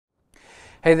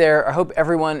Hey there, I hope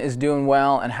everyone is doing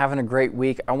well and having a great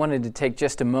week. I wanted to take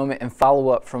just a moment and follow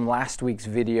up from last week's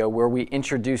video where we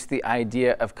introduced the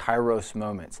idea of Kairos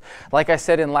moments. Like I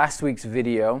said in last week's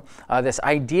video, this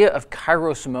idea of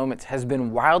Kairos moments has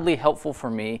been wildly helpful for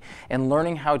me in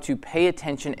learning how to pay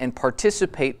attention and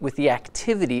participate with the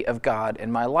activity of God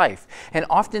in my life. And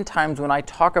oftentimes when I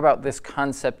talk about this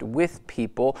concept with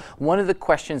people, one of the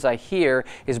questions I hear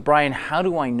is, Brian, how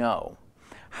do I know?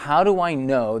 How do I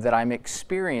know that I'm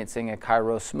experiencing a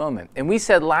Kairos moment? And we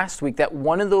said last week that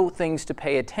one of the things to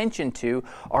pay attention to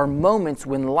are moments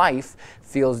when life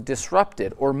feels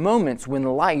disrupted or moments when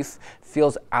life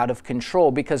feels out of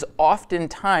control, because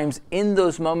oftentimes in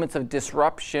those moments of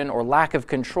disruption or lack of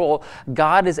control,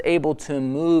 God is able to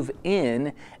move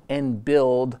in and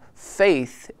build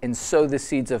faith and sow the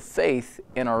seeds of faith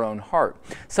in our own heart.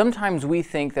 Sometimes we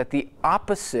think that the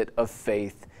opposite of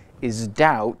faith is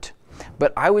doubt,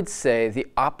 but I would say the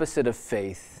opposite of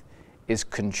faith is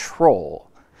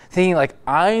control. Thinking like,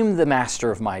 I'm the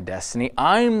master of my destiny.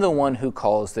 I'm the one who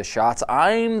calls the shots.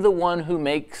 I'm the one who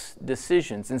makes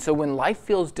decisions. And so when life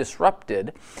feels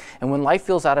disrupted and when life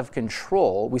feels out of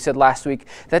control, we said last week,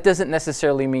 that doesn't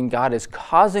necessarily mean God is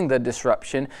causing the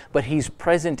disruption, but He's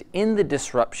present in the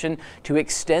disruption to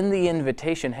extend the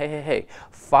invitation, hey,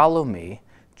 follow me.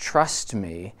 Trust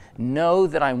me, know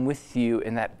that I'm with you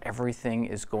and that everything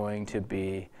is going to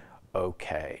be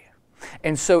okay.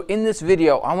 And so in this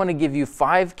video, I want to give you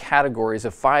 5 categories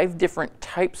of 5 different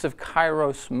types of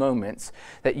Kairos moments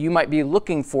that you might be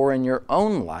looking for in your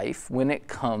own life when it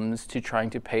comes to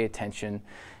trying to pay attention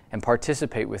and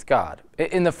participate with God.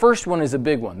 And the first one is a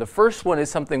big one. The first one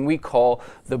is something we call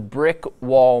the brick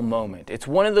wall moment. It's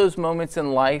one of those moments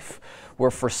in life where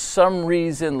for some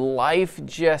reason life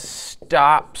just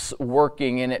stops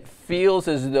working and it feels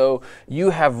as though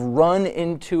you have run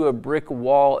into a brick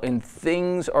wall and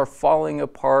things are falling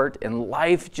apart and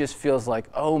life just feels like,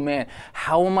 oh man,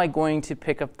 how am I going to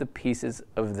pick up the pieces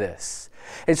of this?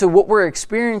 And so what we're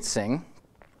experiencing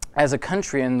as a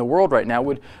country in the world right now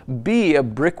would be a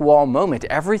brick wall moment.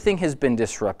 Everything has been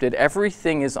disrupted.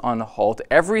 Everything is on halt.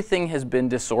 Everything has been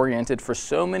disoriented for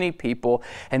so many people,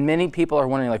 and many people are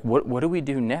wondering, like, what do we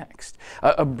do next?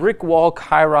 A brick wall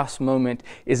Kairos moment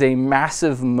is a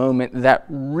massive moment that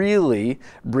really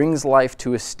brings life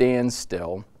to a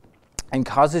standstill and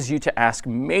causes you to ask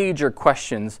major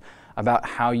questions about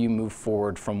how you move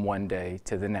forward from one day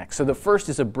to the next. So the first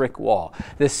is a brick wall.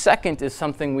 The second is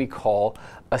something we call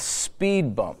a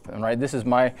speed bump. And right, this is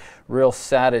my real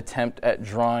sad attempt at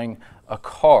drawing a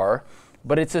car,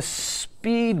 but it's a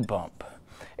speed bump.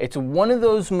 It's one of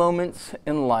those moments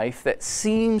in life that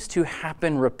seems to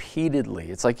happen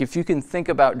repeatedly. It's like if you can think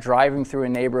about driving through a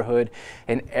neighborhood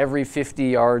and every 50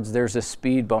 yards there's a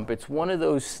speed bump. It's one of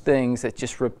those things that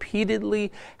just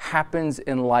repeatedly happens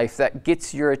in life that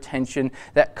gets your attention,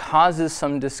 that causes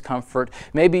some discomfort.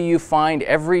 Maybe you find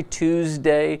every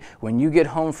Tuesday when you get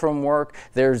home from work,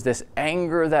 there's this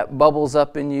anger that bubbles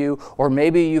up in you. Or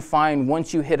maybe you find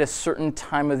once you hit a certain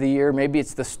time of the year, maybe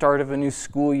it's the start of a new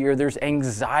school year, there's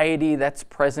anxiety that's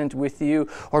present with you.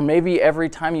 Or maybe every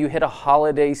time you hit the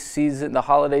holiday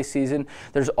season,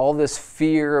 there's all this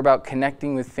fear about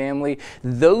connecting with family.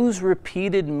 Those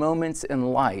repeated moments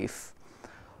in life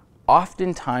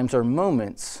oftentimes are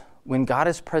moments when God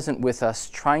is present with us,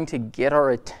 trying to get our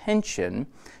attention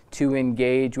to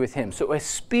engage with Him. So a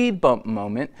speed bump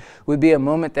moment would be a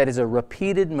moment that is a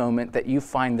repeated moment that you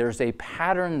find there's a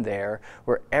pattern there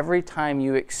where every time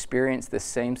you experience the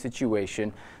same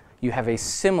situation, you have a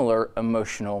similar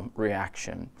emotional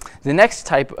reaction. The next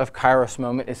type of Kairos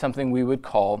moment is something we would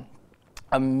call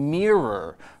a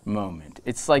mirror moment.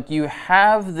 It's like you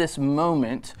have this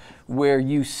moment where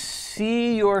you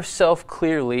see yourself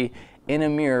clearly in a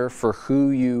mirror for who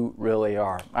you really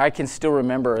are. I can still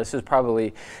remember, this is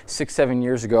probably 6-7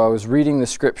 years ago, I was reading the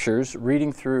scriptures,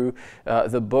 reading through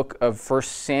the book of 1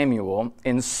 Samuel,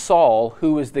 and Saul,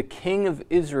 who was the king of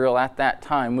Israel at that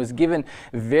time, was given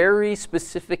very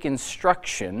specific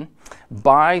instruction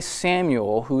by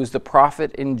Samuel, who is the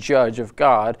prophet and judge of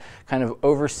God, kind of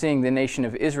overseeing the nation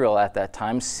of Israel at that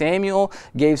time. Samuel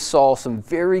gave Saul some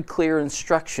very clear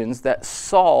instructions that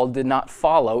Saul did not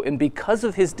follow, and because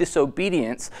of his disobedience,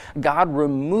 God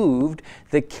removed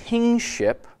the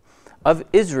kingship of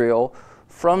Israel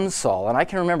from Saul. And I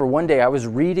can remember one day I was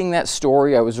reading that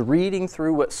story, I was reading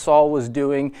through what Saul was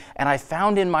doing, and I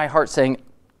found in my heart saying,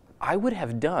 I would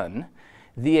have done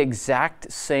the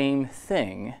exact same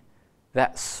thing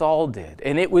that Saul did.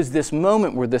 And it was this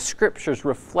moment where the scriptures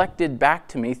reflected back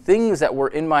to me things that were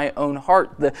in my own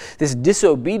heart, this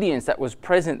disobedience that was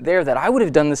present there, that I would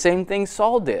have done the same thing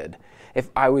Saul did. if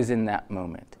I was in that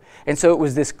moment. And so it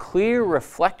was this clear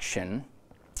reflection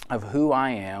of who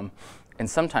I am and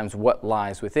sometimes what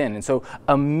lies within. And so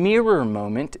a mirror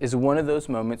moment is one of those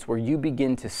moments where you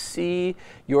begin to see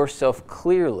yourself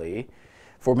clearly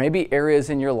for maybe areas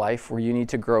in your life where you need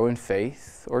to grow in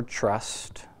faith or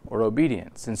trust or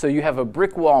obedience. And so you have a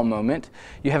brick wall moment,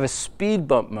 you have a speed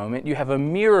bump moment, you have a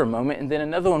mirror moment, and then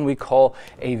another one we call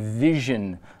a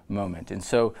vision moment. And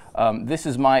so this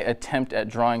is my attempt at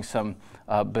drawing some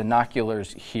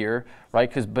binoculars here, right?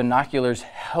 Because binoculars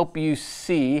help you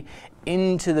see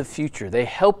into the future. They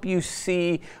help you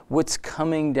see what's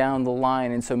coming down the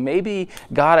line. And so maybe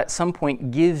God at some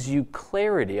point gives you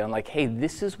clarity on like, hey,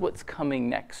 this is what's coming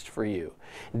next for you.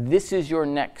 This is your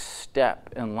next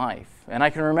step in life. And I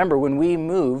can remember when we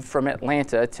moved from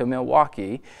Atlanta to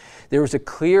Milwaukee, there was a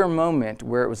clear moment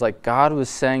where it was like God was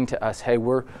saying to us, hey,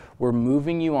 we're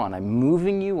moving you on. I'm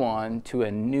moving you on to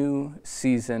a new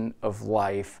season of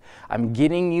life. I'm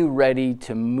getting you ready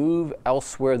to move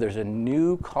elsewhere. There's a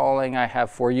new calling I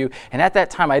have for you. And at that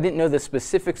time, I didn't know the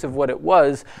specifics of what it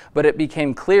was, but it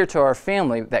became clear to our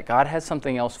family that God has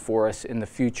something else for us in the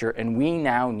future, and we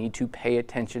now need to pay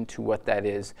attention to what that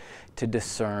is to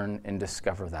discern and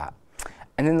discover that.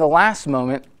 And then the last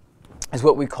moment is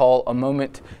what we call a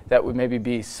moment that would maybe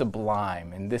be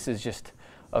sublime. And this is just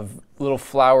a little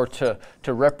flower to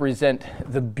represent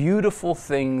the beautiful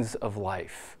things of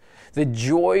life. The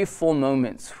joyful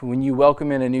moments when you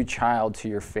welcome in a new child to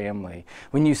your family,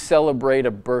 when you celebrate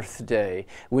a birthday,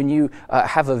 when you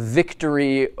have a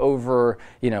victory over,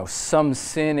 some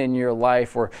sin in your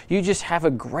life, or you just have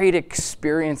a great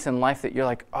experience in life that you're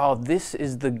like, oh, this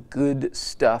is the good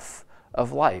stuff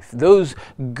of life. Those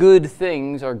good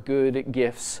things are good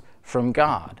gifts from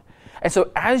God. And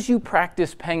so as you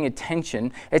practice paying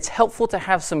attention, it's helpful to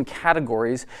have some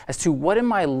categories as to what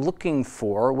am I looking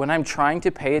for when I'm trying to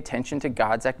pay attention to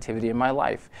God's activity in my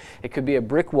life. It could be a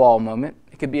brick wall moment.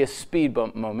 It could be a speed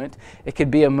bump moment. It could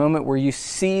be a moment where you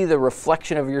see the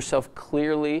reflection of yourself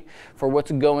clearly for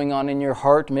what's going on in your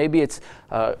heart. Maybe it's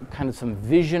kind of some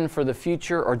vision for the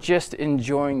future, or just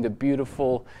enjoying the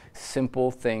beautiful, simple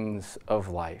things of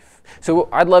life. So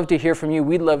I'd love to hear from you.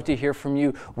 We'd love to hear from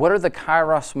you. What are the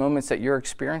Kairos moments that you're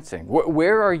experiencing?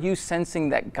 Where are you sensing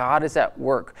that God is at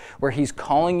work, where He's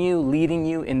calling you, leading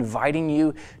you, inviting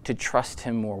you to trust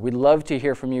Him more? We'd love to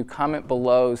hear from you. Comment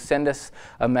below, send us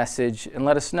a message, and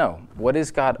let us know, what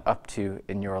is God up to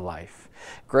in your life?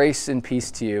 Grace and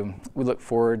peace to you. We look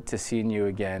forward to seeing you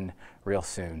again real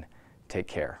soon. Take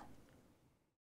care.